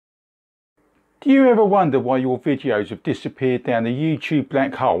Do you ever wonder why your videos have disappeared down the YouTube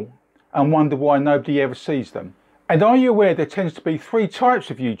black hole and wonder why nobody ever sees them? And are you aware there tends to be 3 types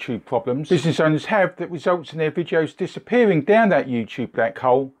of YouTube problems business owners have that results in their videos disappearing down that YouTube black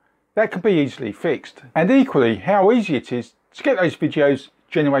hole that can be easily fixed? And equally, how easy it is to get those videos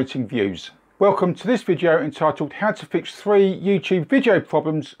generating views. Welcome to this video entitled How to Fix 3 YouTube Video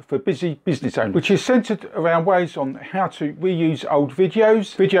Problems for Busy Business Owners, which is centered around ways on how to reuse old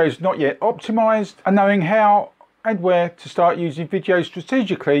videos not yet optimized, and knowing how and where to start using videos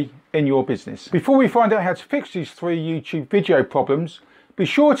strategically in your business. Before we find out how to fix these 3 YouTube video problems, be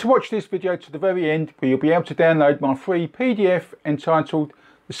sure to watch this video to the very end, where you'll be able to download my free PDF entitled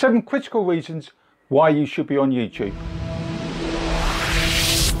The 7 Critical Reasons Why You Should Be on YouTube.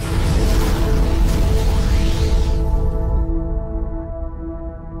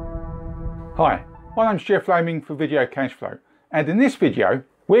 Hi, my name's Jeff Laming for Video Cashflow, and in this video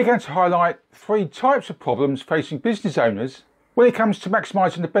we're going to highlight 3 types of problems facing business owners when it comes to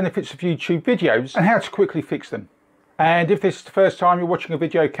maximising the benefits of YouTube videos and how to quickly fix them. And if this is the first time you're watching a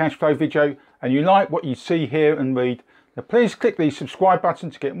Video Cashflow video and you like what you see, hear and read, then please click the subscribe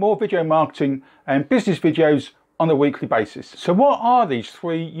button to get more video marketing and business videos on a weekly basis. So what are these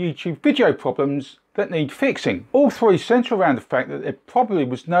 3 YouTube video problems that need fixing? All 3 centre around the fact that there probably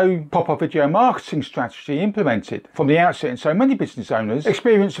was no proper video marketing strategy implemented from the outset, and so many business owners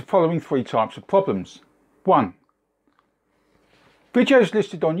experience the following 3 types of problems. 1. Videos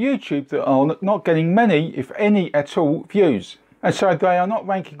listed on YouTube that are not getting many, if any at all, views, and so they are not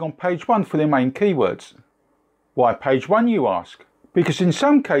ranking on page 1 for their main keywords. Why page 1, you ask? Because in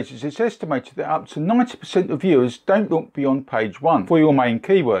some cases it's estimated that up to 90% of viewers don't look beyond page 1 for your main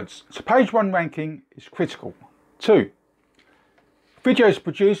keywords. So page 1 ranking is critical. 2. Videos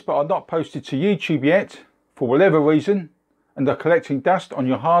produced but are not posted to YouTube yet for whatever reason and are collecting dust on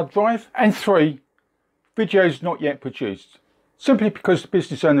your hard drive. And 3. Videos not yet produced, simply because the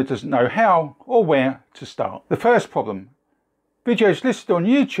business owner doesn't know how or where to start. The first problem. Videos listed on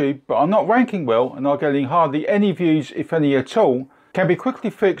YouTube but are not ranking well and are getting hardly any views, if any at all, can be quickly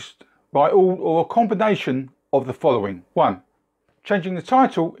fixed by all or a combination of the following. 1. Changing the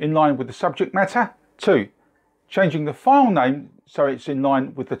title in line with the subject matter. 2. Changing the file name so it's in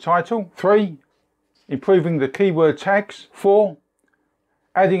line with the title. 3. Improving the keyword tags. 4.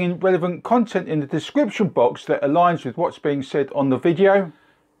 Adding in relevant content in the description box that aligns with what's being said on the video.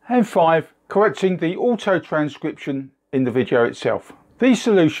 And 5. Correcting the auto transcription in the video itself. These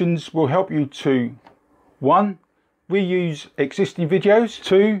solutions will help you to 1. Reuse existing videos.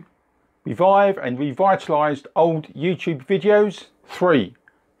 2. Revive and revitalise old YouTube videos. 3.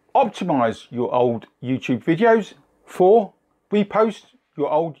 Optimise your old YouTube videos. 4. Repost your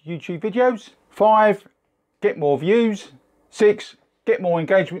old YouTube videos. 5. Get more views. 6. Get more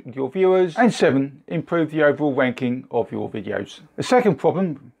engagement with your viewers. And 7. Improve the overall ranking of your videos. The second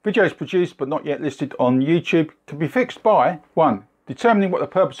problem, videos produced but not yet listed on YouTube, can be fixed by 1. Determining what the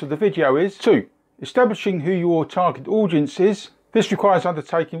purpose of the video is. 2. Establishing who your target audience is. This requires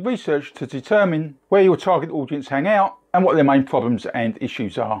undertaking research to determine where your target audience hang out and what their main problems and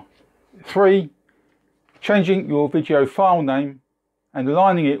issues are. 3. Changing your video file name and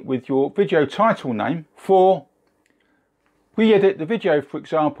aligning it with your video title name. 4. Re-edit the video, for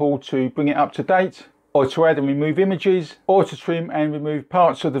example, to bring it up to date, or to add and remove images, or to trim and remove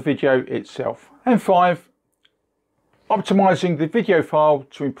parts of the video itself. And 5. Optimising the video file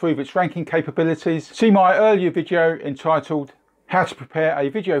to improve its ranking capabilities. See my earlier video entitled How to Prepare a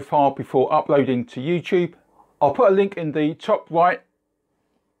Video File Before Uploading to YouTube. I'll put a link in the top right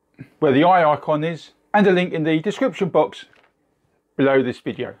where the eye icon is, and a link in the description box below this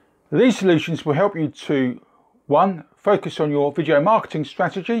video. These solutions will help you to 1. Focus on your video marketing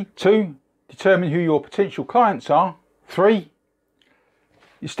strategy. 2. Determine who your potential clients are. 3.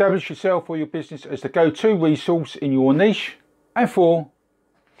 Establish yourself or your business as the go-to resource in your niche. And 4.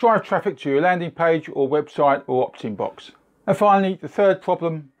 Drive traffic to your landing page or website or opt-in box. And finally, the third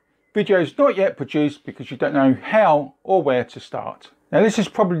problem, videos not yet produced because you don't know how or where to start. Now this is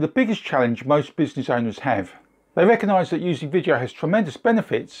probably the biggest challenge most business owners have. They recognise that using video has tremendous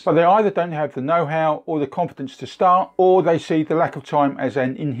benefits, but they either don't have the know-how or the confidence to start, or they see the lack of time as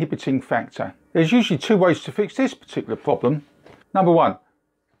an inhibiting factor. There's usually 2 ways to fix this particular problem. Number 1.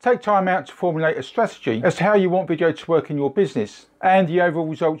 Take time out to formulate a strategy as to how you want video to work in your business and the overall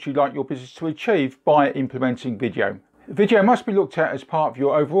results you'd like your business to achieve by implementing video. Video must be looked at as part of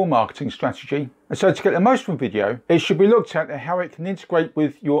your overall marketing strategy, and so to get the most from video, it should be looked at how it can integrate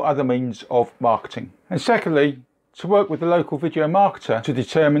with your other means of marketing. And secondly, to work with the local video marketer to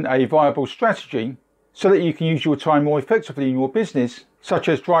determine a viable strategy so that you can use your time more effectively in your business, such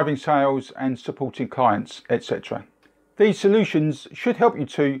as driving sales and supporting clients, etc. These solutions should help you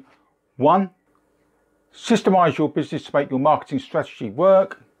to 1. Systemize your business to make your marketing strategy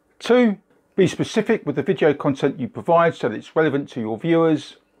work. 2. Be specific with the video content you provide so that it's relevant to your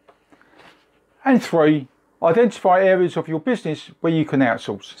viewers. And 3. Identify areas of your business where you can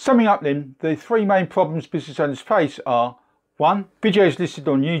outsource. Summing up then, the 3 main problems business owners face are: 1. Videos listed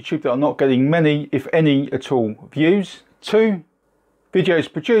on YouTube that are not getting many, if any at all, views. 2.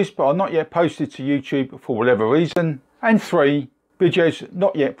 Videos produced but are not yet posted to YouTube for whatever reason. And 3. Videos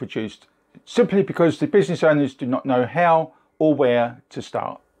not yet produced, simply because the business owners do not know how or where to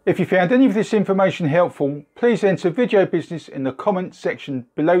start. If you found any of this information helpful, please enter video business in the comments section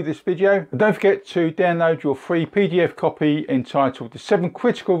below this video. And don't forget to download your free PDF copy entitled The 7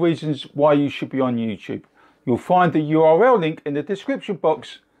 Critical Reasons Why You Should Be on YouTube. You'll find the URL link in the description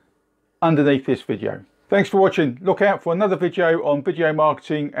box underneath this video. Thanks for watching. Look out for another video on video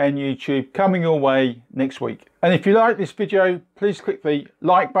marketing and YouTube coming your way next week. And if you like this video, please click the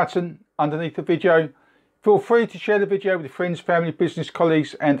like button underneath the video. Feel free to share the video with friends, family, business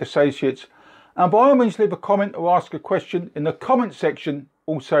colleagues and associates. And by all means leave a comment or ask a question in the comment section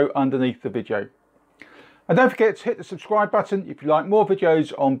also underneath the video. And don't forget to hit the subscribe button if you like more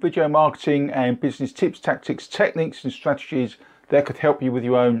videos on video marketing and business tips, tactics, techniques and strategies that could help you with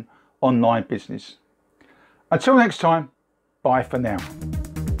your own online business. Until next time, bye for now.